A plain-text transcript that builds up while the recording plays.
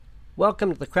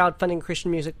Welcome to the Crowdfunding Christian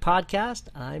Music Podcast.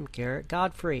 I'm Garrett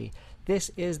Godfrey.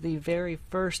 This is the very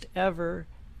first ever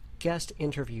guest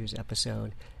interviews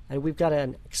episode. And we've got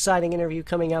an exciting interview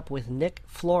coming up with Nick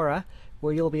Flora,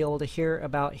 where you'll be able to hear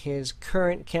about his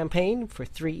current campaign for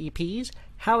 3 EPs,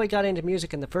 how he got into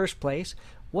music in the first place,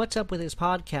 what's up with his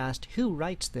podcast, who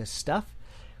writes this stuff,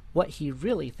 what he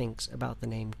really thinks about the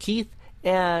name Keith,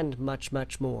 and much,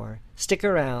 much more. Stick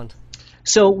around.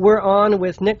 So we're on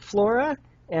with Nick Flora.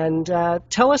 And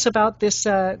tell us about this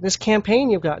campaign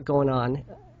you've got going on.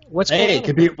 What's going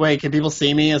on? Can people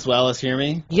see me as well as hear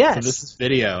me? Yes. So this is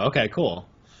video. Okay, cool.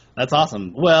 That's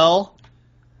awesome. Well,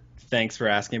 thanks for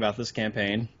asking about this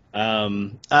campaign.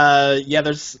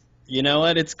 There's, you know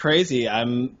what? It's crazy. I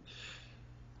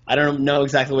don't know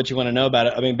exactly what you want to know about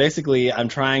it. I mean, basically, I'm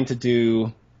trying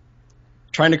to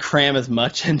cram as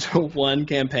much into one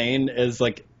campaign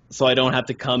so I don't have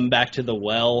to come back to the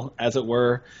well, as it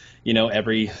were,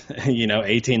 every,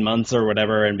 18 months or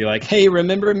whatever and be like, hey,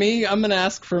 remember me? I'm going to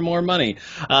ask for more money.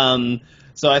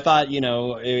 So I thought,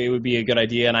 it would be a good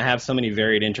idea. And I have so many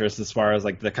varied interests as far as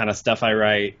the kind of stuff I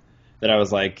write that I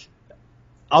was like,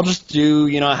 I'll just do,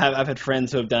 I've had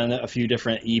friends who have done a few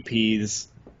different EPs,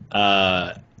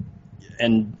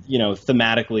 and,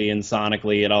 thematically and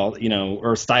sonically it all,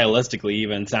 or stylistically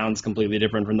even sounds completely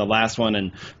different from the last one.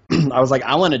 And I was like,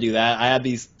 I want to do that. I have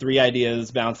these 3 ideas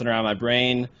bouncing around my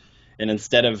brain. And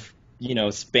instead of,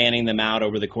 spanning them out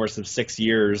over the course of 6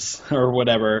 years or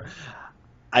whatever,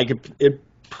 it'd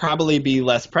probably be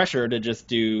less pressure to just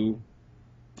do,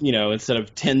 instead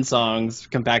of 10 songs,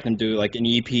 compact them to an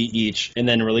EP each and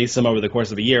then release them over the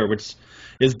course of a year, which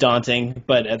is daunting.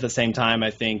 But at the same time, I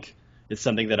think it's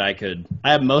something that I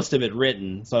have most of it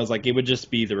written. So I was like, it would just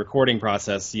be the recording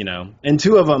process, And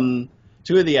two of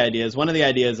the ideas, one of the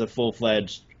ideas is a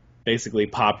full-fledged, basically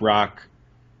pop rock,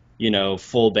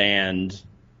 full band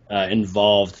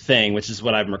involved thing, which is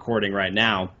what I'm recording right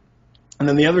now. And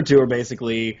then the other 2 are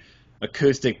basically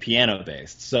acoustic piano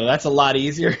based. So that's a lot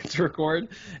easier to record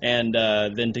and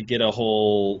than to get a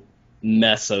whole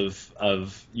mess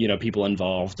of people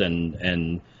involved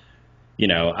and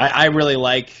I really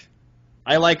like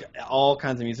all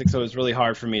kinds of music, so it was really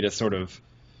hard for me to sort of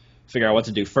figure out what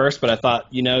to do first, but I thought,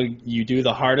 you do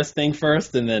the hardest thing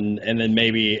first and then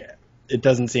maybe it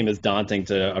doesn't seem as daunting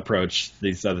to approach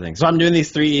these other things. So I'm doing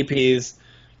these 3 EPs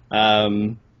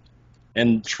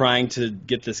and trying to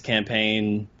get this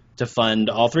campaign to fund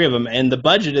all 3 of them. And the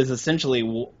budget is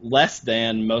essentially less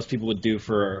than most people would do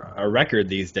for a record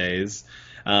these days.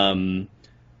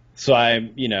 So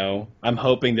I'm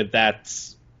hoping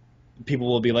that's people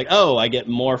will be like, oh, I get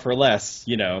more for less,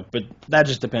 but that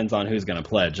just depends on who's going to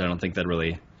pledge. I don't think that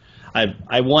really.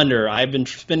 I wonder. I've been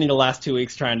spending the last 2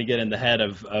 weeks trying to get in the head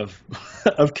of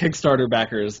Kickstarter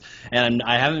backers, and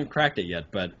I haven't cracked it yet.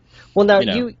 But well, now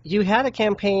you had a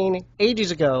campaign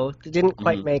ages ago that didn't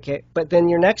quite make it, but then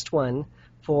your next one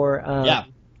for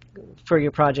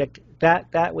your project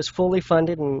that was fully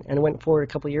funded and went forward a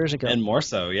couple years ago, and more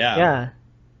so, yeah. Yeah.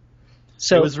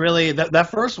 So it was really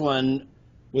that first one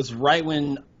was right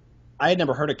when I had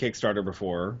never heard of Kickstarter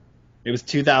before. It was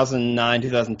 2009,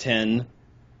 2010.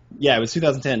 Yeah, it was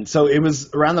 2010. So it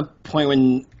was around the point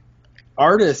when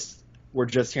artists were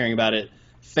just hearing about it.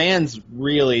 Fans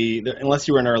really, unless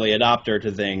you were an early adopter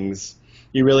to things,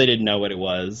 you really didn't know what it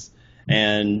was.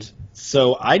 And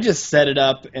so I just set it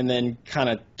up and then kind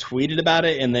of tweeted about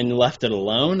it and then left it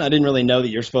alone. I didn't really know that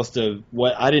you're supposed to,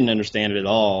 I didn't understand it at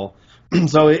all.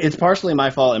 So it's partially my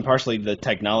fault and partially the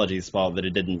technology's fault that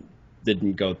it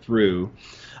didn't go through.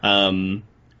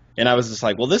 And I was just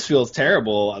like, well, this feels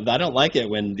terrible. I don't like it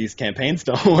when these campaigns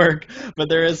don't work. But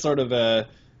there is sort of I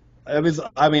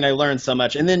learned so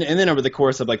much. And then over the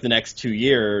course of the next 2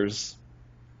 years,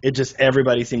 it just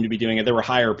everybody seemed to be doing it. There were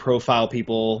higher profile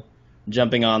people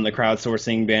jumping on the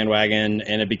crowdsourcing bandwagon,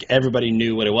 and everybody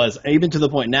knew what it was. Even to the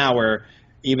point now where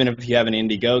even if you have an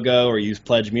Indiegogo or use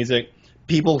Pledge Music,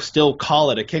 people still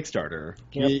call it a Kickstarter.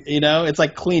 Yep. It's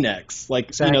like Kleenex.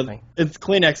 Exactly. It's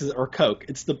Kleenex or Coke.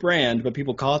 It's the brand, but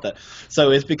people call it that.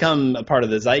 So it's become a part of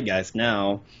the zeitgeist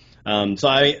now.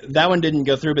 That one didn't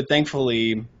go through, but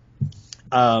thankfully,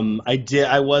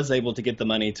 I was able to get the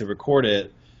money to record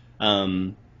it.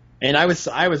 And I was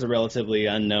a relatively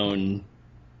unknown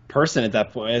person at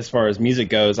that point as far as music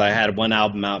goes. I had 1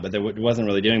 album out, but it wasn't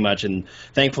really doing much. And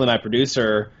thankfully, my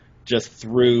producer just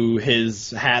threw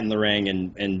his hat in the ring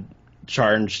and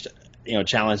challenged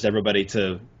everybody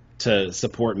to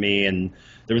support me. And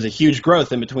there was a huge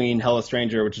growth in between Hello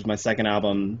Stranger, which is my second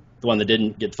album, the one that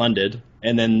didn't get funded,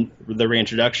 and then the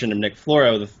reintroduction of Nick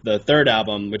Flora, the third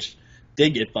album, which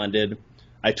did get funded.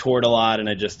 I toured a lot, and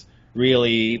I just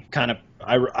really kind of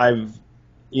I've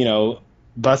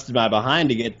busted my behind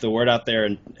to get the word out there,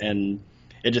 and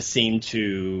it just seemed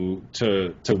to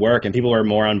work, and people were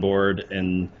more on board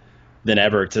than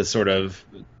ever to sort of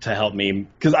to help me,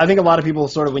 because I think a lot of people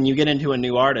sort of, when you get into a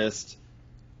new artist,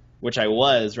 which I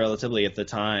was relatively at the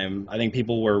time, I think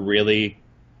people were really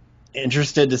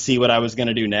interested to see what I was going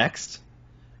to do next,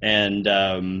 and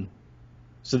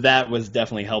so that was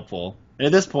definitely helpful. And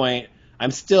at this point, I'm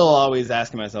still always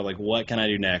asking myself, like, what can I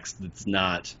do next that's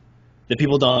not, that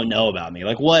people don't know about me?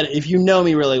 Like, what if you know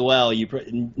me really well?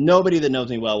 Nobody that knows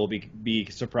me well will be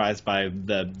surprised by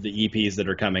the EPs that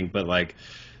are coming, but like,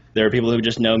 there are people who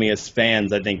just know me as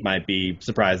fans, I think, might be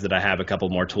surprised that I have a couple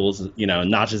more tools,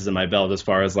 notches in my belt as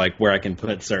far as like where I can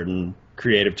put certain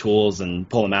creative tools and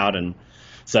pull them out, and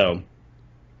so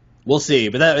we'll see.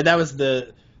 But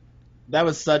that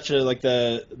was such a, like,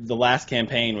 the last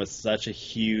campaign was such a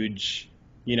huge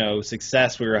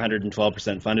success. We were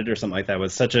 112% funded or something like that. It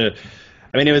was such a,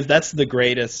 that's the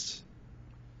greatest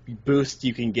boost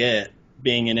you can get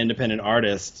being an independent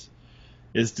artist,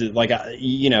 is to, like,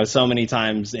 so many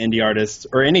times indie artists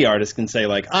or any artist can say,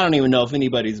 like, I don't even know if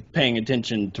anybody's paying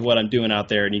attention to what I'm doing out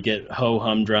there, and you get ho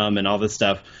humdrum and all this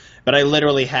stuff. But I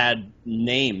literally had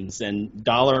names and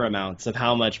dollar amounts of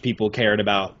how much people cared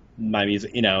about my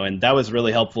music, and that was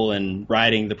really helpful in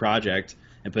writing the project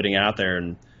and putting it out there.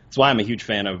 And that's why I'm a huge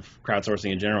fan of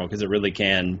crowdsourcing in general, because it really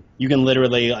can. You can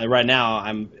literally, right now,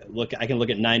 I can look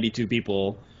at 92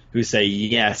 people who say,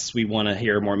 yes, we want to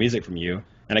hear more music from you.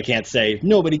 And I can't say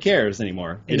nobody cares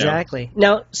anymore. Exactly.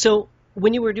 Now, so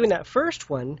when you were doing that first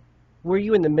one, were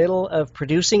you in the middle of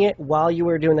producing it while you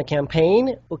were doing the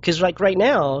campaign? Because like right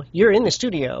now, you're in the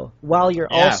studio while you're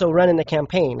also running the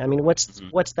campaign. I mean,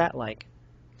 what's that like?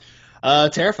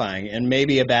 Terrifying, and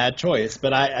maybe a bad choice,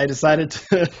 but I decided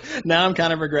to. Now I'm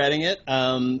kind of regretting it,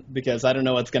 because I don't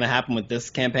know what's going to happen with this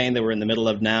campaign that we're in the middle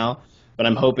of now. But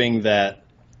I'm hoping that,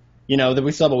 that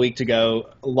we still have a week to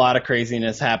go. A lot of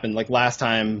craziness happened. Like last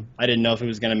time, I didn't know if it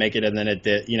was going to make it, and then it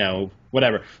did.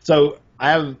 Whatever. So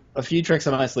I have a few tricks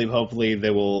on my sleeve. Hopefully,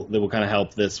 they will kind of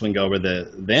help this one go over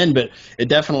the end. But it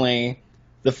definitely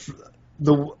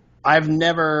I've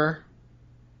never.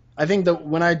 I think that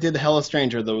when I did Hello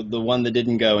Stranger, the one that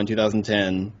didn't go in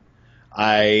 2010,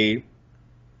 I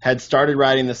had started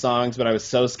writing the songs, but I was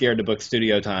so scared to book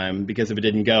studio time, because if it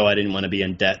didn't go, I didn't want to be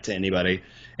in debt to anybody.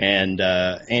 And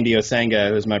Andy Osenga,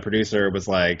 who's my producer, was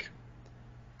like,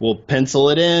 we'll pencil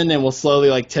it in and we'll slowly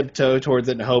like tiptoe towards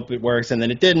it and hope it works. And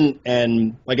then it didn't.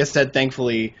 And like I said,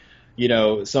 thankfully,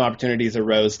 some opportunities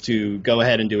arose to go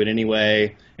ahead and do it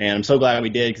anyway. And I'm so glad we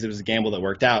did, because it was a gamble that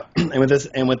worked out. And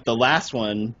with the last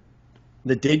one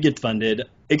that did get funded,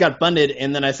 it got funded,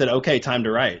 and then I said, okay, time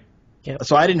to write. Yep.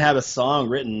 So I didn't have a song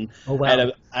written. Oh,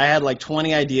 wow. I had like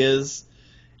 20 ideas,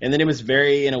 and then it was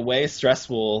very, in a way,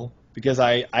 stressful, because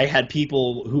I had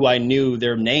people who I knew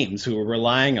their names who were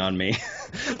relying on me.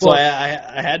 So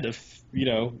I had to,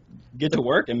 get to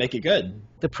work and make it good.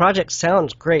 The project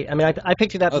sounds great. I mean, I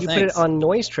picked it up. Oh, you thanks. put it on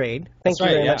Noise Trade. Thank you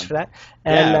very much for that.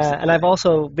 And and I've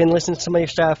also been listening to some of your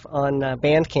stuff on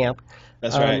Bandcamp.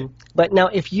 That's right. But now,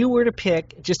 if you were to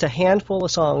pick just a handful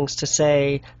of songs to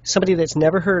say, somebody that's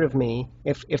never heard of me,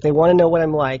 if they want to know what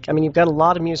I'm like, I mean, you've got a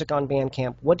lot of music on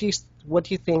Bandcamp. What do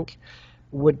you think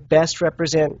would best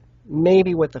represent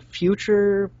maybe what the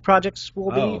future projects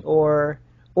will be, or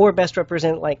best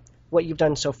represent like what you've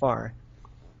done so far?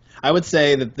 I would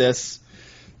say that this.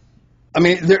 I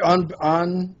mean, there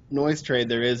on Noise Trade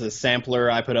there is a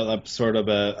sampler. I put up sort of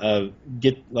a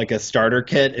starter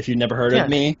kit if you've never heard of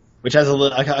me, which has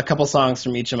a couple songs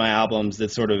from each of my albums that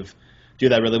sort of do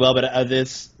that really well. But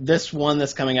this one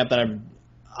that's coming up that I'm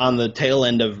on the tail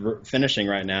end of finishing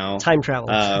right now, Time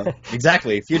Travel.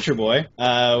 Exactly, Future Boy,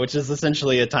 which is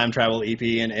essentially a time travel EP,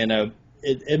 and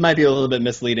it might be a little bit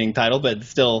misleading title, but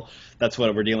still that's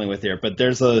what we're dealing with here. But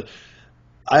there's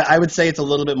I would say it's a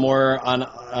little bit more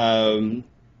on.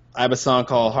 I have a song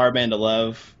called Hard Band to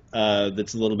Love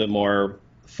that's a little bit more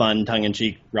fun,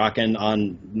 tongue-in-cheek rockin'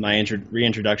 on my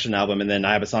reintroduction album, and then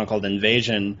I have a song called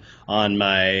Invasion on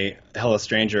my Hello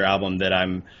Stranger album that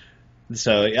I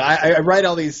write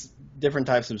all these different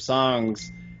types of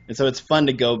songs, and so it's fun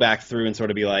to go back through and sort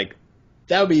of be like,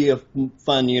 that would be a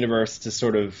fun universe to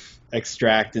sort of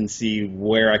extract and see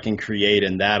where I can create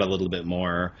in that a little bit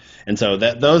more. And so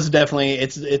those definitely,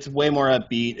 it's way more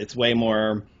upbeat, it's way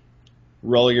more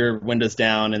roll your windows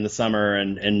down in the summer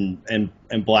and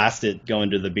blast it going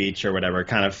to the beach or whatever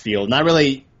kind of feel. Not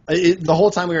really. The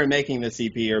whole time we were making this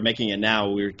EP or making it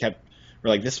now, we're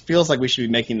like, this feels like we should be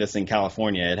making this in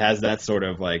California. It has that sort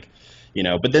of like,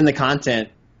 but then the content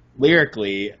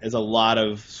lyrically is a lot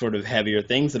of sort of heavier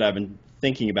things that I've been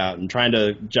thinking about and trying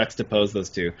to juxtapose those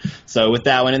two. So with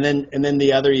that one, and then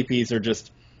the other EPs are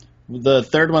just the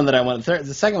third one that I want.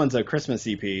 The second one's a Christmas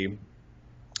EP,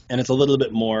 and it's a little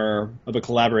bit more of a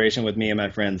collaboration with me and my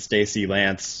friend Stacy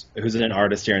Lance, who's an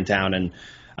artist here in town, and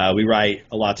we write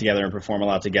a lot together and perform a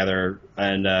lot together.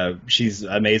 And she's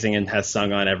amazing and has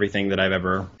sung on everything that I've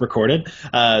ever recorded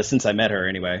since I met her,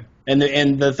 anyway. And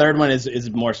the third one is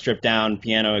more stripped down,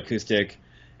 piano acoustic,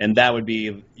 and that would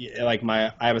be like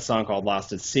I have a song called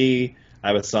Lost at Sea. I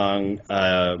have a song.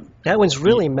 That one's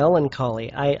really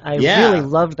melancholy. I really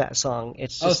loved that song.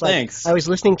 It's just thanks. I was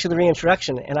listening to the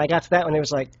reintroduction, and I got to that one. It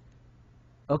was like,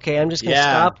 okay, I'm just going to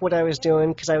stop what I was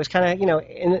doing, because I was kind of,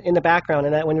 in the background,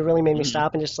 and that one really made me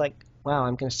stop and just like, wow,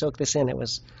 I'm going to soak this in. It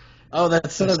was. Oh,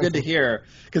 that's so good to hear,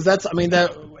 because that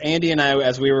Andy and I,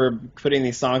 as we were putting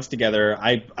these songs together,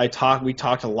 we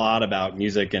talked a lot about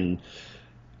music and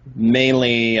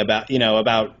mainly about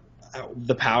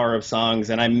the power of songs,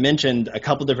 and I mentioned a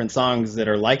couple different songs that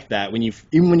are like that.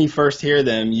 Even when you first hear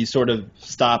them, you sort of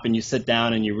stop and you sit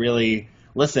down and you really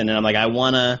listen. And I'm like, I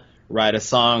want to write a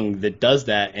song that does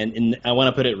that, and I want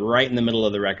to put it right in the middle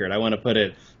of the record. I want to put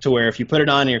it to where if you put it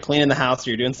on and you're cleaning the house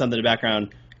or you're doing something in the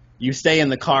background, you stay in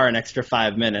the car an extra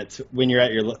 5 minutes when you're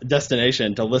at your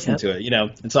destination to listen to it,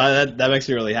 And so that makes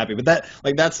me really happy. But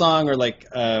that song, or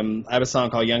I have a song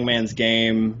called Young Man's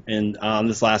Game, and on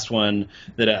this last one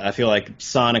that I feel like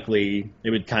sonically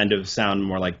it would kind of sound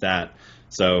more like that.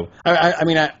 So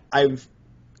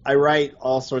I write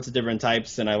all sorts of different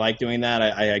types, and I like doing that.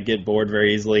 I get bored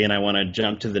very easily, and I want to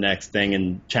jump to the next thing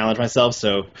and challenge myself.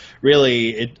 So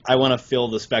really, I want to fill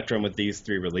the spectrum with these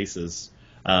 3 releases.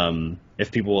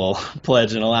 If people will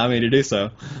pledge and allow me to do so.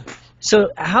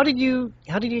 So how did you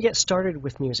get started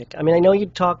with music? I mean, I know you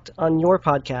talked on your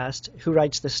podcast, Who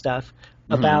Writes This Stuff,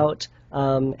 about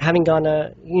having been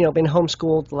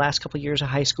homeschooled the last couple of years of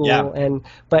high school,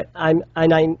 but I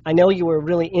know you were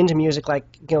really into music,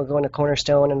 like going to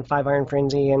Cornerstone and Five Iron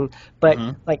Frenzy, but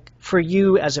like for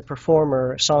you as a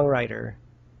performer, songwriter,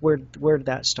 where did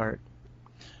that start?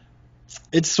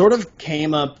 It sort of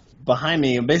came up behind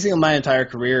me. Basically, my entire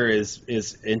career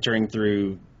is entering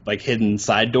through like hidden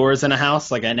side doors in a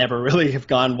house. Like I never really have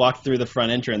walked through the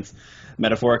front entrance,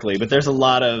 metaphorically. But there's a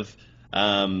lot of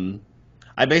I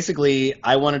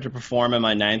wanted to perform in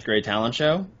my 9th grade talent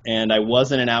show, and I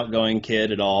wasn't an outgoing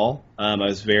kid at all. I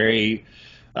was very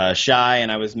shy,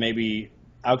 and I was maybe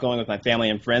outgoing with my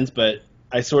family and friends, but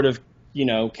I sort of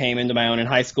came into my own in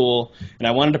high school, and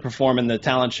I wanted to perform in the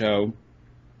talent show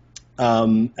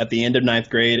at the end of 9th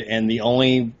grade, and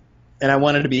I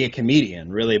wanted to be a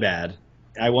comedian really bad.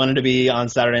 I wanted to be on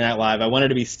Saturday Night Live. I wanted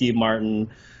to be Steve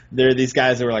Martin. There are these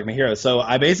guys that were like my heroes. So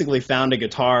I basically found a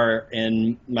guitar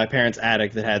in my parents'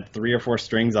 attic that had 3 or 4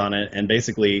 strings on it, and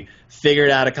basically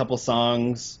figured out a couple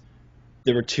songs.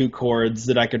 There were 2 chords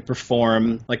that I could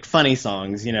perform, like funny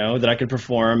songs, that I could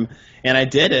perform, and I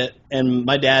did it. And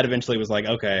my dad eventually was like,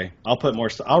 "Okay, I'll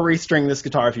restring this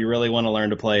guitar if you really want to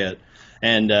learn to play it."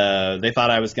 And they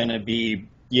thought I was going to be,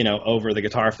 over the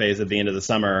guitar phase at the end of the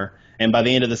summer. And by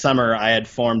the end of the summer, I had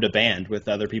formed a band with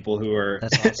other people who were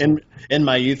awesome. in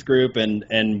my youth group,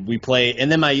 and we played.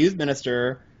 And then my youth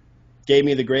minister gave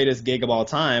me the greatest gig of all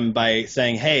time by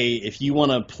saying, "Hey, if you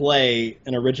want to play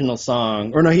an original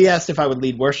song," he asked if I would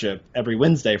lead worship every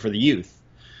Wednesday for the youth.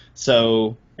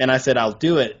 So, and I said, "I'll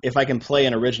do it if I can play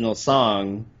an original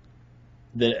song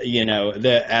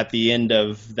at the end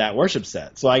of that worship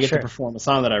set." So I get to perform a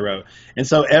song that I wrote. And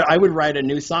so I would write a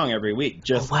new song every week.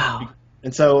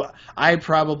 And so I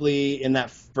probably, in that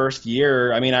first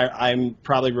year, I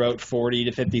probably wrote 40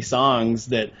 to 50 songs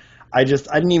that I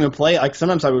didn't even play. Like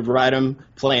sometimes I would write them,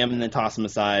 play them, and then toss them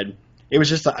aside. It was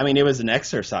just, it was an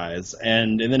exercise.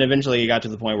 And then eventually it got to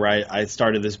the point where I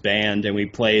started this band, and we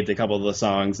played a couple of the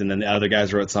songs, and then the other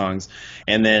guys wrote songs.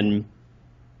 And then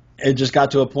it just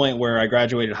got to a point where I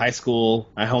graduated high school.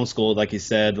 I homeschooled, like you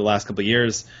said, the last couple of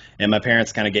years, and my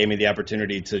parents kind of gave me the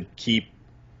opportunity to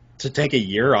take a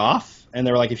year off. And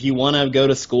they were like, if you want to go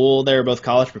to school, they were both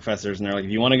college professors, and they're like,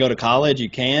 if you want to go to college, you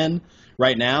can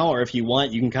right now, or if you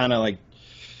want, you can kind of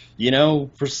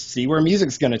see where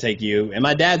music's going to take you. And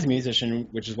my dad's a musician,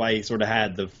 which is why he sort of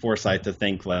had the foresight to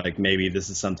think like maybe this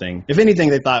is something. If anything,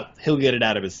 they thought he'll get it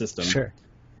out of his system. Sure.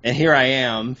 And here I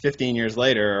am 15 years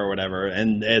later or whatever,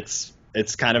 and it's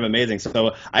kind of amazing.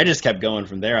 So I just kept going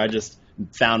from there. I just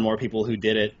found more people who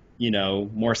did it,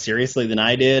 more seriously than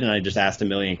I did, and I just asked a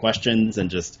million questions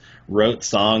and just wrote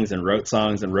songs and wrote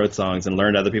songs and wrote songs and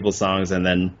learned other people's songs, and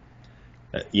then,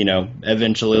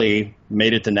 eventually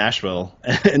made it to Nashville.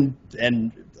 And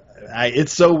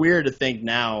it's so weird to think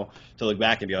now, to look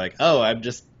back and be like, oh,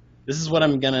 this this is what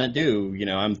I'm gonna do.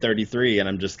 I'm 33 and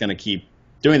I'm just gonna keep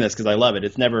doing this because I love it.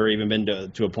 It's never even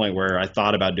been to a point where I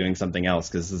thought about doing something else,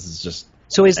 because this is just.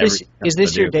 So is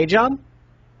this your day job?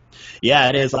 Yeah,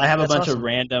 it is. I have a bunch awesome. of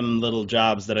random little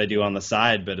jobs that I do on the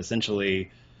side, but essentially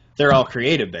they're all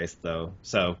creative based though.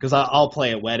 So, because I'll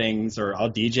play at weddings or I'll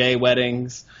DJ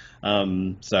weddings.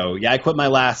 So yeah, I quit my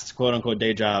last quote unquote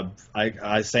day job.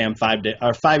 I say I'm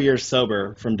 5 years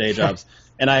sober from day jobs.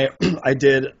 And I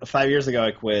did 5 years ago,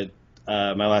 I quit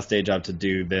my last day job to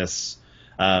do this.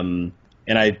 And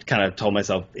I kind of told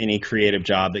myself any creative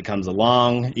job that comes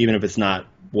along, even if it's not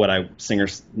what I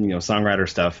songwriter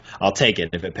stuff, I'll take it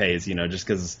if it pays, just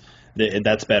because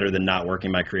that's better than not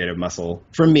working my creative muscle.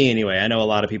 For me anyway. I know a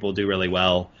lot of people do really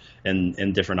well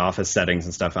in different office settings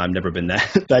and stuff. I've never been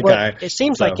that guy. It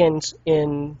seems like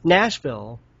in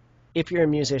Nashville, if you're a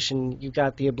musician, you've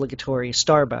got the obligatory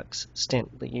Starbucks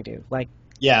stint that you do. Like,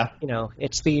 yeah,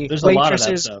 it's the There's a lot of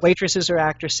that stuff. waitresses or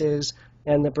actresses,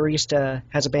 and the barista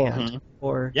has a band.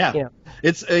 Or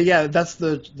it's that's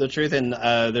the truth. And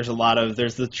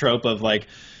there's the trope of like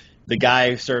the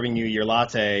guy serving you your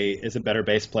latte is a better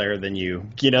bass player than you.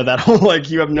 That whole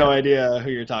like you have no idea who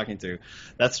you're talking to.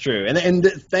 That's true. And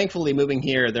thankfully, moving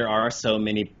here, there are so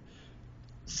many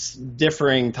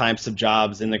differing types of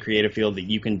jobs in the creative field that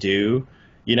you can do.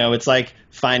 It's like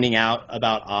finding out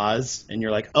about Oz and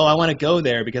you're like, oh, I want to go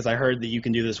there because I heard that you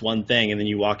can do this one thing. And then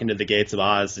you walk into the gates of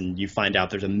Oz and you find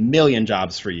out there's a million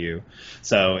jobs for you.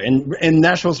 So, and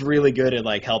Nashville's really good at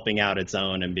like helping out its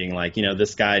own and being like,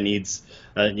 this guy needs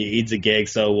a gig,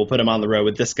 so we'll put him on the road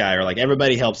with this guy, or like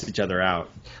everybody helps each other out.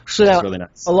 So now, really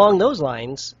nice. Along those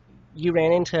lines, you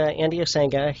ran into Andy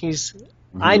Osenga.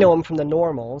 I know him from the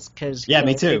Normals because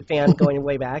me too. Big fan going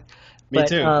way back. Me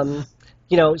too.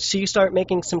 So you start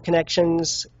making some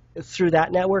connections through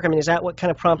that network. I mean, is that what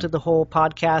kind of prompted the whole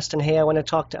podcast? And hey, I want to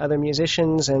talk to other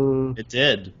musicians. And it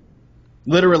did.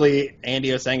 Literally, Andy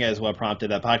Osenga is what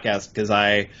prompted that podcast, because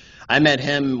I met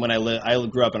him when I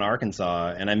grew up in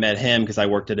Arkansas, and I met him because I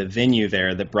worked at a venue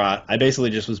there I basically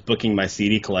just was booking my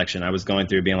CD collection. I was going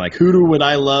through being like, would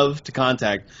I love to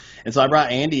contact? And so I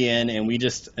brought Andy in, and we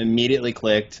just immediately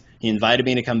clicked. He invited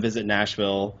me to come visit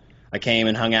Nashville. I came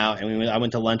and hung out, and I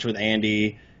went to lunch with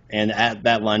Andy, and at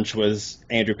that lunch was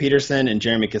Andrew Peterson and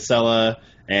Jeremy Casella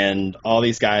and all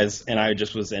these guys, and I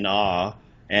just was in awe.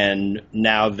 And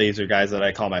now these are guys that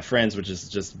I call my friends, which is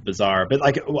just bizarre. But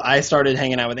like, I started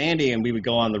hanging out with Andy, and we would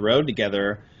go on the road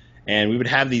together, and we would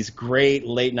have these great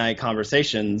late night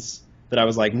conversations that I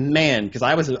was like, man, because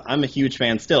I'm a huge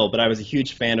fan still, but I was a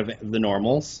huge fan of the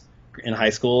Normals in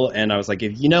high school, and I was like,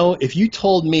 if you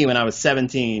told me when I was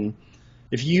 17,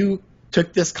 if you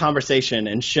took this conversation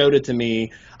and showed it to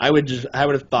me, I would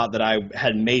have thought that I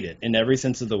had made it in every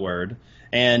sense of the word.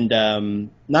 And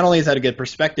not only is that a good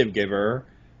perspective giver,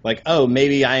 like, oh,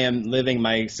 maybe I am living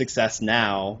my success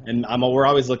now, and we're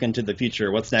always looking to the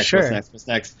future. What's next? Sure. What's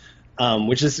next?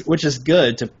 Which is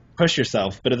good to push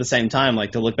yourself, but at the same time,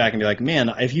 like, to look back and be like, man,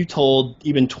 if you told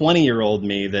even 20-year-old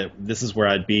me that this is where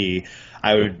I'd be,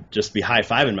 I would just be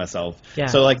high-fiving myself. Yeah.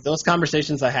 So like those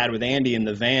conversations I had with Andy in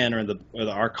the van or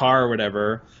our car or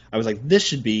whatever, I was like,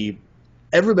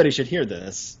 everybody should hear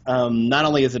this. Not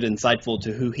only is it insightful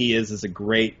to who he is as a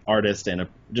great artist and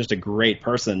just a great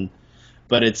person,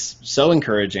 but it's so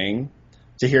encouraging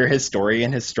to hear his story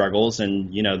and his struggles,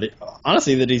 and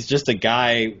honestly, that he's just a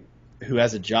guy who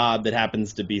has a job that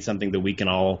happens to be something that we can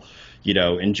all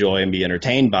enjoy and be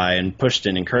entertained by and pushed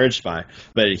and encouraged by.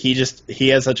 But he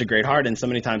has such a great heart, and so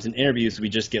many times in interviews we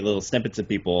just get little snippets of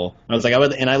people. I was like,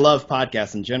 and I love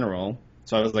podcasts in general,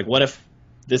 so I was like, what if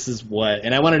this is what,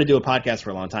 and I wanted to do a podcast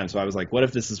for a long time, so I was like, what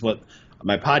if this is what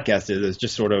my podcast is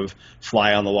just sort of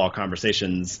fly on the wall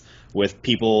conversations with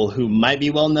people who might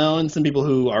be well known, some people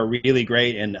who are really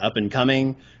great and up and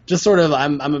coming. Just sort of,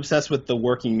 I'm obsessed with the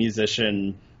working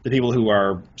musician, the people who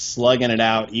are slugging it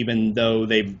out, even though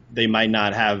they might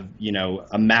not have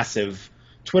a massive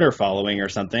Twitter following or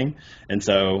something. And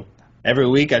so every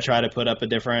week I try to put up a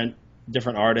different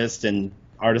artist, and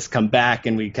artists come back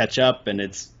and we catch up, and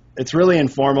it's really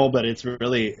informal, but it's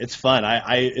fun.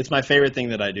 It's my favorite thing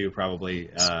that I do, probably.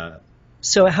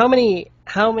 So how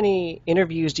many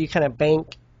interviews do you kind of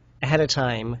bank ahead of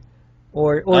time,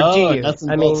 or do you? Nuts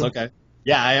and bolts. Okay.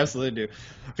 Yeah, I absolutely do.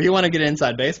 If you want to get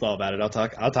inside baseball about it, I'll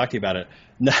talk to you about it.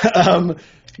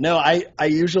 No, I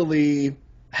usually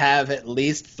have at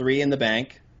least 3 in the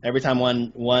bank every time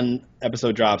one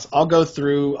episode drops.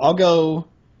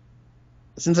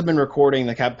 Since I've been recording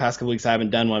the past couple weeks, I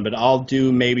haven't done one, but I'll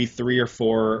do maybe 3 or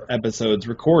 4 episodes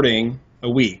recording a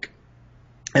week.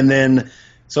 And then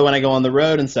So when I go on the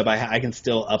road and stuff, I can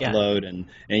still upload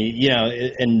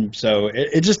and so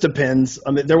it just depends.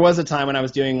 I mean, there was a time when I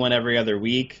was doing one every other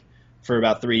week. For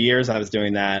about 3 years, I was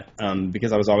doing that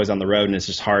because I was always on the road, and it's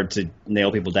just hard to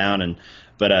nail people down.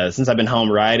 But since I've been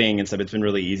home writing and stuff, it's been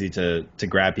really easy to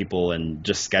grab people and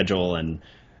just schedule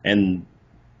and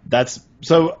that's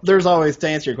so. There's always, to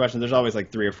answer your question, there's always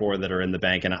like 3 or 4 that are in the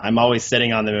bank, and I'm always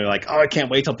sitting on them and like, oh, I can't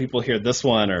wait till people hear this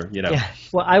one, or Yeah.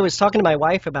 Well, I was talking to my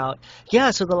wife about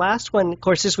so the last one. Of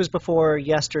course, this was before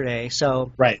yesterday.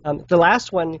 So right. The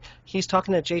last one, he's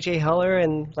talking to J.J. Heller,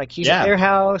 and like he's at their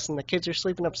house, and the kids are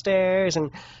sleeping upstairs,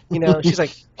 and she's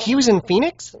like, he was in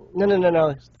Phoenix?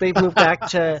 No. They've moved back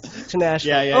to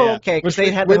Nashville. Yeah. Okay, because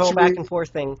they had the whole back and forth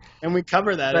thing. And we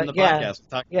cover that in the podcast. We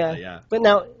talk about that, But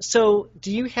now, so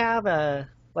do you have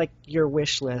your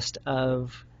wish list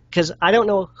of, because I don't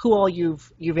know who all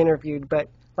you've interviewed, but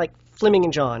like Fleming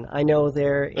and John, I know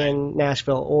they're in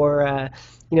Nashville, or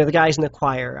the guys in the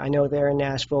choir, I know they're in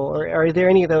Nashville, or are there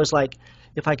any of those, like,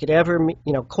 if I could ever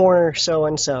corner so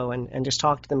and so and just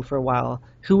talk to them for a while,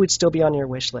 who would still be on your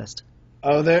wish list?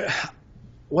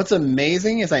 What's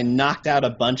amazing is I knocked out a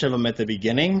bunch of them at the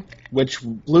beginning, which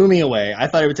blew me away. I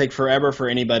thought it would take forever for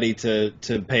anybody to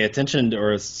pay attention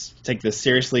or take this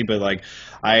seriously, but like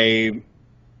I'm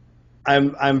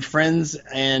friends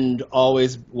and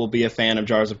always will be a fan of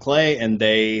Jars of Clay, and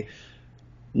they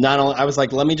not only, I was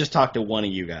like, let me just talk to one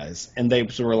of you guys, and they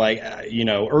were like,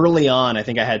 early on, I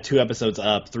think I had 3 episodes,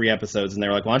 and they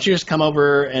were like, why don't you just come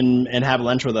over and have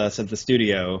lunch with us at the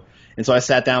studio? And so I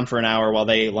sat down for an hour while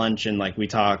they ate lunch, and like we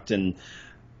talked, and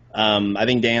I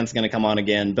think Dan's going to come on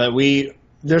again. But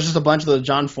there's just a bunch of the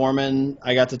John Foreman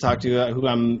I got to talk to, who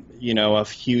I'm a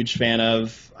huge fan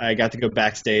of. I got to go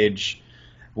backstage.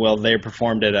 Well, they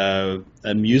performed at a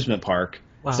amusement park,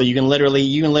 wow. So you can literally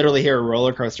hear a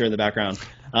roller coaster in the background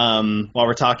while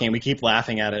we're talking. We keep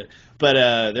laughing at it.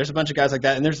 But there's a bunch of guys like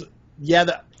that,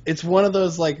 and it's one of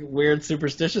those like weird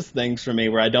superstitious things for me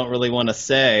where I don't really want to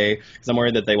say because I'm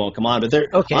worried that they won't come on. But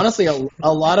honestly,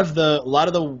 a lot of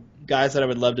the guys that I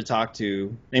would love to talk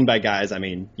to, and by guys I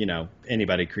mean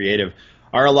anybody creative,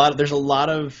 there's a lot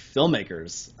of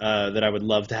filmmakers that I would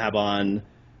love to have on,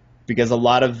 because a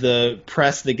lot of the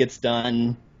press that gets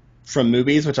done from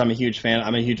movies, which I'm a huge fan,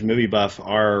 I'm a huge movie buff,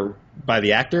 are by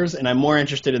the actors, and I'm more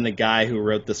interested in the guy who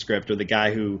wrote the script, or the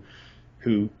guy who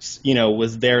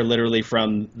was there literally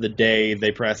from the day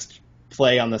they pressed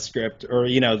play on the script, or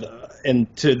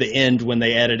and to the end when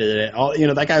they edited it. All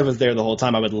that guy was there the whole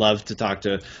time. I would love to talk to.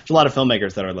 There's a lot of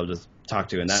filmmakers that I'd love to talk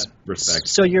to in that respect.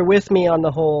 So you're with me on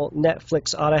the whole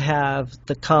Netflix ought to have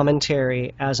the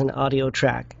commentary as an audio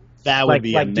track. That would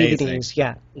be amazing. DVDs.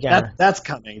 Yeah. That's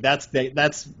coming. That's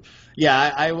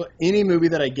any movie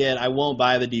that I get, I won't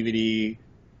buy the DVD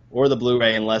or the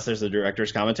Blu-ray unless there's a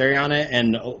director's commentary on it,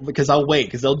 and because I'll wait,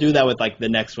 because they'll do that with like the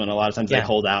next one. A lot of times they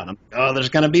hold out, and there's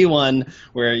going to be one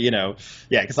where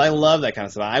because I love that kind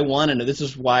of stuff. I want to know. This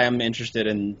is why I'm interested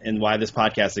in why this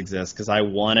podcast exists, because I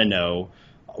want to know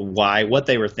what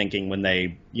they were thinking when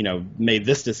they made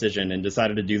this decision and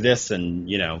decided to do this,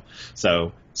 and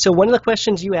So one of the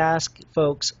questions you ask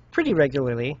folks pretty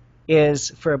regularly is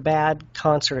for a bad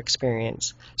concert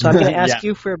experience. So I'm going to ask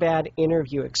you for a bad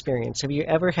interview experience. Have you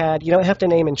ever had, you don't have to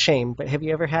name and shame, but have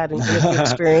you ever had an interview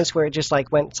experience where it just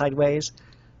like went sideways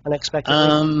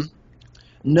unexpectedly?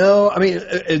 No, I mean,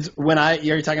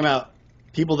 you're talking about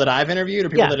people that I've interviewed or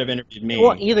people that have interviewed me?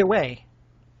 Well, either way.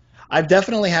 I've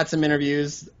definitely had some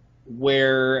interviews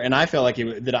where I felt like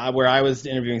where I was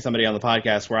interviewing somebody on the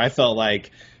podcast where I felt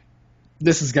like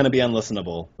this is going to be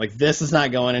unlistenable. Like, this is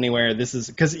not going anywhere. This is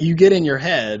because you get in your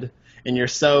head and you're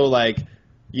so like,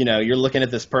 you're looking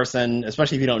at this person,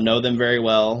 especially if you don't know them very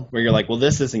well, where you're like, well,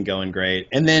 this isn't going great.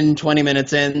 And then 20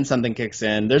 minutes in, something kicks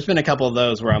in. There's been a couple of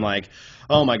those where I'm like,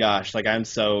 oh my gosh, like I'm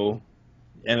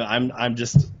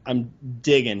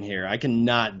digging here. I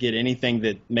cannot get anything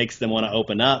that makes them want to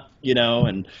open up,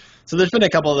 and so there's been a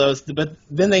couple of those, but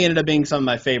then they ended up being some of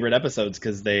my favorite episodes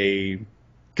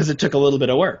because it took a little bit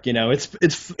of work.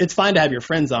 It's fine to have your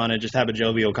friends on and just have a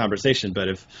jovial conversation, but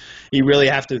if you really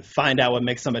have to find out what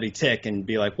makes somebody tick and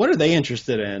be like, what are they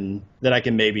interested in that I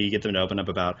can maybe get them to open up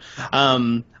about?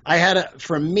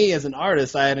 For me as an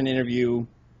artist, I had an interview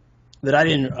that I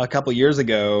did a couple years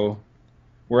ago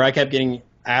where I kept getting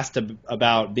asked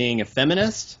about being a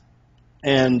feminist,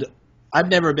 and I've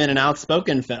never been an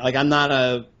outspoken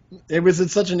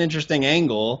it's such an interesting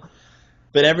angle,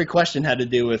 but every question had to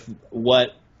do with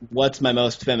what's my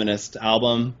most feminist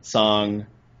album, song,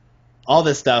 all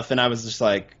this stuff, and I was just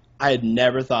like, I had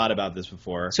never thought about this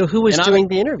before. So who was doing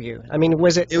the interview? I mean,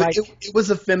 was it it was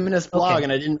a feminist blog,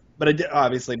 and I didn't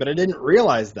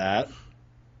realize that.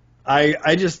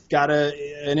 I just got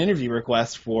an interview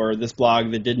request for this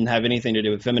blog that didn't have anything to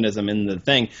do with feminism in the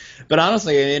thing. But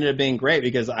honestly, it ended up being great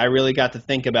because I really got to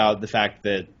think about the fact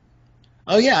that,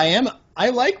 oh yeah, I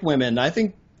like women. I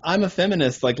think I'm a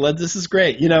feminist. Like, this is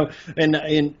great,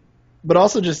 but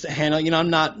also just handle, I'm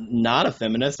not a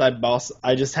feminist.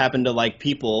 I just happen to like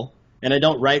people, and I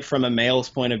don't write from a male's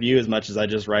point of view as much as I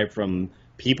just write from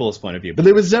people's point of view. But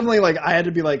it was definitely like I had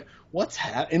to be like,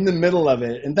 in the middle of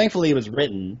it, and thankfully it was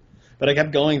written. But I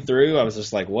kept going through. I was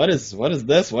just like, what is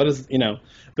this? What is,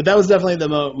 But that was definitely the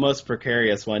most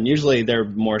precarious one. Usually they're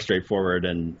more straightforward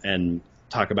and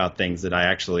talk about things that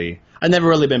I've never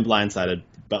really been blindsided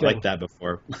but like that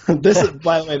before. By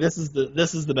the way, this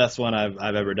is the best one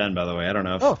I've ever done. By the way, I don't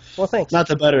know. Oh, well, thanks. Not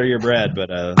to butter your bread, but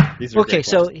these are okay.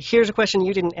 So here's a question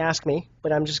you didn't ask me,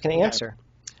 but I'm just going to answer.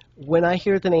 When I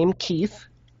hear the name Keith,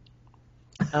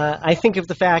 I think of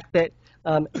the fact that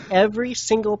every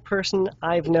single person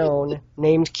I've known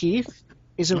named Keith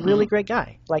is a really great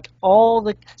guy.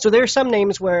 So there are some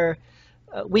names where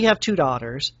we have 2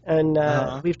 daughters, and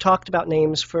we've talked about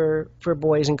names for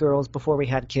boys and girls before we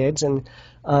had kids, and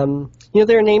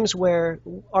there are names where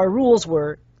our rules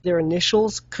were their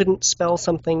initials couldn't spell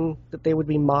something that they would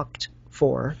be mocked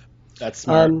for. That's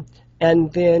smart.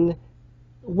 And then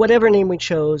whatever name we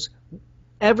chose,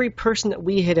 every person that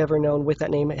we had ever known with that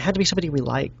name, it had to be somebody we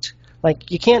liked.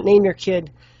 Like, you can't name your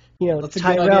kid,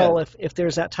 Tyrell if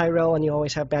there's that Tyrell and you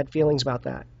always have bad feelings about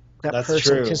that that's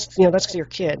person. True. Because, that's your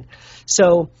kid.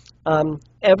 So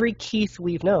every Keith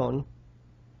we've known,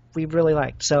 we've really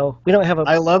liked. So we don't have a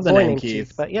I love the boy name named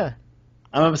Keith. But yeah.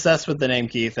 I'm obsessed with the name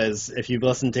Keith, as if you've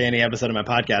listened to any episode of my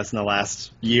podcast in the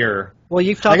last year. Well,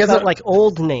 you've talked about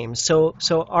old names. So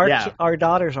our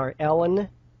daughters are Ellen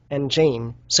and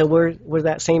Jane. So we're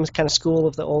that same kind of school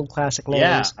of the old classic names.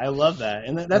 Yeah, I love that.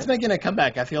 And that's making a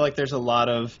comeback. I feel like there's a lot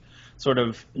of sort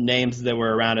of names that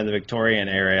were around in the Victorian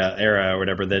era or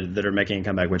whatever that are making a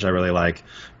comeback, which I really like.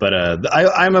 But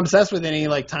I'm obsessed with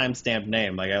any time-stamped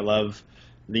name. Like, I love,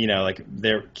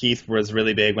 Keith was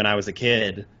really big when I was a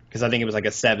kid because I think it was like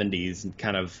a 70s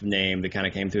kind of name that kind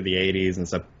of came through the 80s and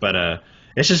stuff. But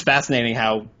it's just fascinating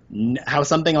how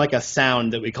something like a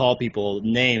sound that we call people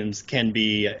names can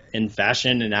be in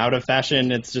fashion and out of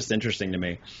fashion. It's just interesting to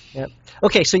me. Yep.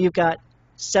 Okay, so you've got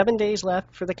 7 days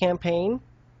left for the campaign.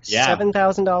 Yeah.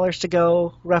 $7,000 to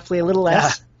go, roughly a little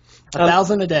less. Yeah.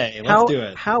 $1,000 a day. Let's do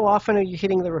it. How often are you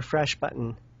hitting the refresh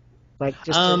button? You're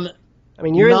in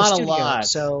the studio, a lot.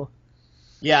 So.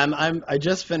 Yeah, I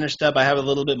just finished up. I have a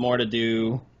little bit more to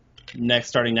do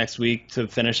starting next week to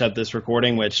finish up this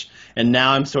recording, and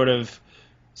now I'm sort of,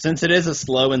 since it is a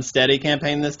slow and steady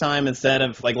campaign this time, instead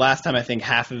of last time, I think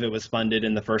half of it was funded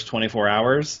in the first 24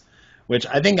 hours, which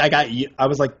I think I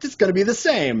was like, this is going to be the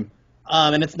same.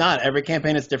 And it's not. Every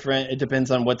campaign is different. It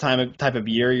depends on what type of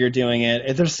year you're doing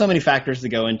it. There's so many factors that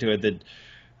go into it that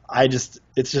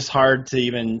it's just hard to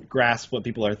even grasp what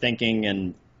people are thinking.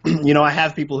 And, I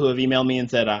have people who have emailed me and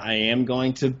said, I am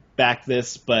going to back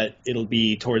this, but it'll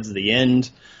be towards the end,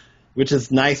 which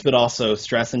is nice, but also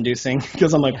stress inducing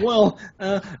because I'm like,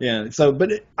 yeah. So,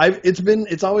 but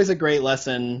it's always a great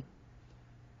lesson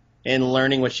in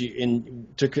learning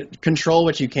to control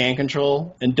what you can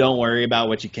control and don't worry about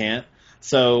what you can't.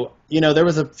 So, there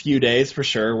was a few days for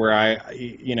sure where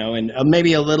and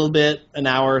maybe a little bit, an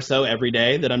hour or so every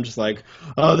day that I'm just like,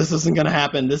 oh, this isn't going to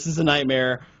happen. This is a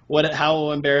nightmare.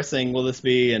 How embarrassing will this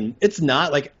be? And it's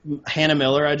not. Like Hannah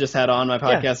Miller, I just had on my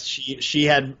podcast. Yeah. She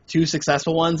had 2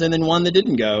 successful ones and then one that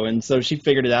didn't go. And so she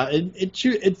figured it out.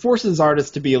 It forces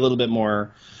artists to be a little bit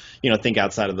more, think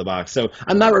outside of the box. So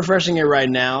I'm not refreshing it right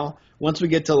now. Once we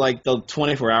get to the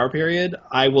 24-hour period,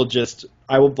 I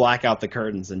will black out the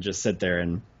curtains and just sit there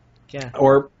and,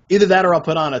 or either that or I'll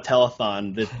put on a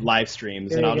telethon that live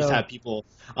streams and I'll just have people.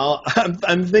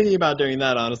 I'm thinking about doing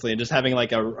that honestly, and just having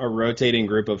a rotating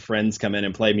group of friends come in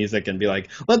and play music and be like,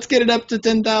 let's get it up to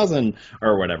 10,000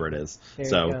 or whatever it is.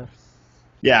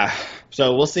 Yeah.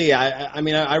 So we'll see.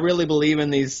 I really believe in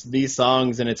these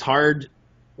songs, and it's hard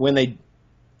when they.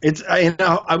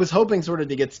 I was hoping sort of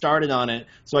to get started on it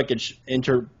so I could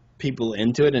enter people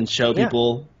into it and show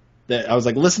people that I was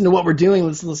like, listen to what we're doing.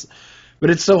 Listen. But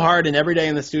it's so hard, and every day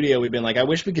in the studio we've been like, I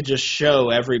wish we could just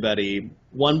show everybody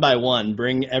one by one,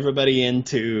 bring everybody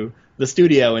into the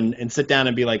studio and sit down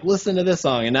and be like, listen to this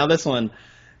song and now this one.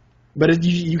 But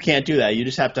you can't do that. You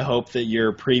just have to hope that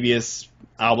your previous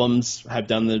albums have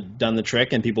done the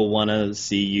trick and people want to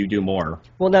see you do more.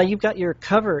 Well, now you've got your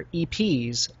cover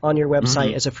EPs on your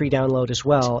website as a free download as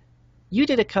well. You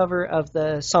did a cover of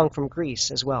the song from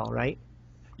Grease as well, right?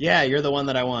 Yeah, you're the one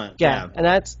that I want. Yeah, and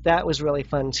that was really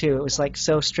fun too. It was like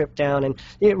so stripped down, and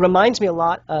it reminds me a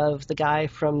lot of the guy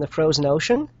from the Frozen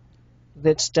Ocean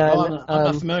that's done. I'm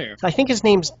not familiar. I think his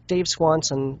name's Dave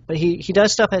Swanson, but he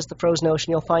does stuff as the Frozen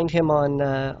Ocean. You'll find him on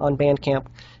Bandcamp,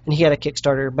 and he had a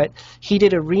Kickstarter. But he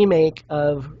did a remake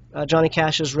of Johnny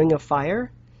Cash's Ring of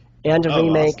Fire, and a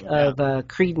remake of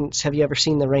Creedence. Have you ever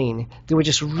seen the Rain? They were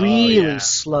just really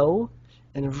slow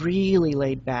and really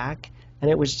laid back,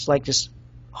 and it was just like just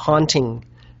haunting.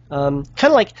 Kind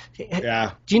of like.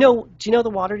 Yeah. Do you know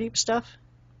the Waterdeep stuff?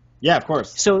 Yeah, of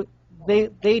course. So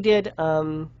they did.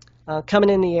 Coming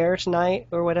in the Air Tonight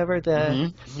or whatever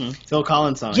Phil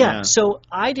Collins song. Yeah, so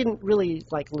I didn't really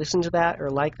like listen to that or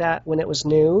like that when it was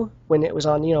new, when it was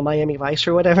on Miami Vice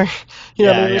or whatever.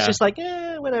 It was just like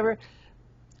whatever.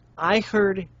 I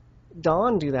heard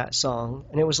Dawn do that song,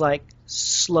 and it was like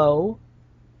slow,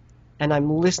 and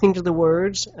I'm listening to the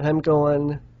words and I'm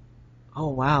going, oh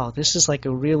wow, this is like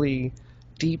a really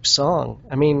deep song.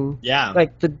 I mean,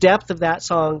 like the depth of that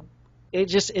song, it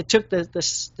took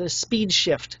the speed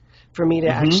shift for me to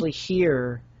actually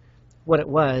hear what it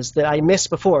was that I missed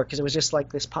before, because it was just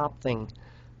like this pop thing.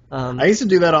 I used to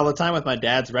do that all the time with my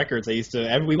dad's records.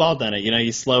 We've all done it.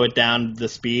 You slow it down the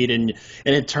speed, and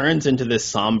it turns into this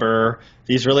somber.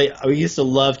 We used to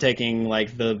love taking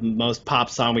like the most pop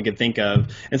song we could think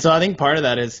of, and so I think part of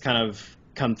that has kind of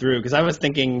come through, because I was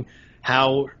thinking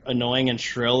how annoying and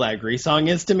shrill that Grease song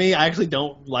is to me. I actually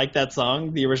don't like that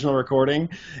song, the original recording.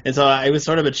 And so it was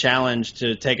sort of a challenge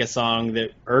to take a song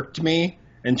that irked me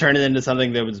and turn it into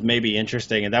something that was maybe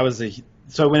interesting. And that was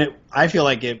I feel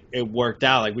like it worked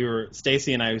out. Like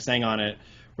Stacy and I who sang on it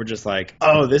were just like,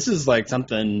 oh, this is like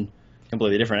something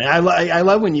completely different. And I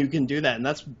love when you can do that. And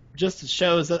that's just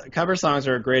shows that cover songs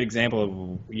are a great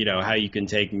example of, how you can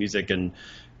take music and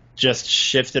just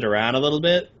shift it around a little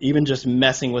bit, even just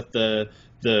messing with the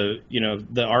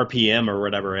RPM or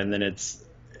whatever, and then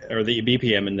or the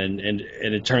BPM, and then and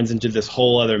it turns into this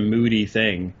whole other moody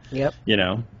thing. Yep.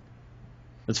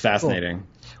 It's fascinating. Cool.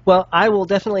 Well, I will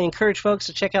definitely encourage folks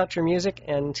to check out your music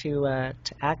and to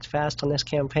act fast on this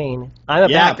campaign. I'm a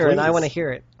backer, please. And I want to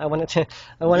hear it. I want to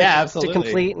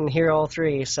complete and hear all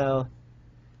three. So.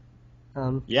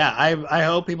 I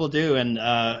hope people do, and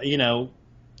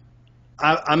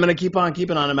I'm going to keep on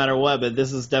keeping on no matter what, but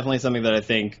this is definitely something that I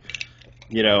think,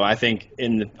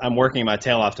 I'm working my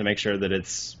tail off to make sure that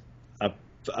it's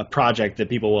a project that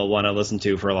people will want to listen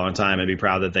to for a long time and be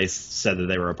proud that they said that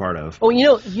they were a part of. Oh,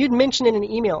 you'd mentioned in an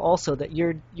email also that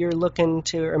you're looking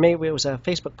to, or maybe it was a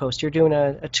Facebook post, you're doing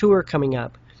a tour coming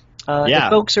up. If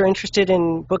folks are interested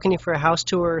in booking you for a house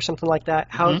tour or something like that,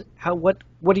 what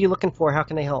are you looking for? How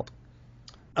can they help?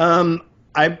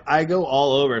 I go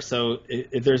all over. So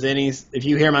if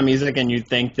you hear my music and you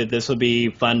think that this would be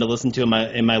fun to listen to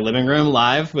in my living room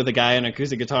live with a guy on an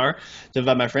acoustic guitar to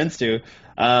invite my friends to,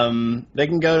 they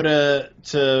can go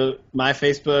to my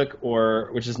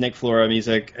Facebook which is Nick Flora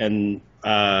Music, and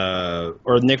or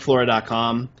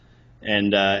nickflora.com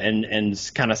and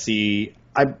kind of see.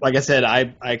 Like I said,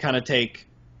 I kind of take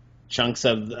chunks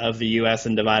of the U.S.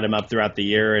 and divide them up throughout the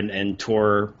year and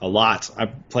tour a lot. I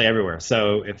play everywhere.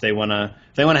 So if they wanna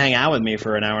hang out with me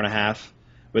for an hour and a half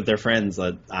with their friends,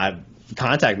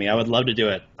 contact me. I would love to do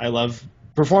it. I love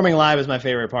performing live is my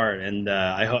favorite part, and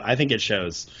I think it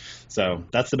shows. So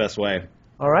that's the best way.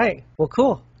 All right. Well,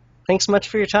 cool. Thanks so much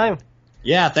for your time.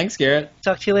 Yeah. Thanks, Garrett.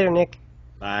 Talk to you later, Nick.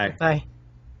 Bye. Bye.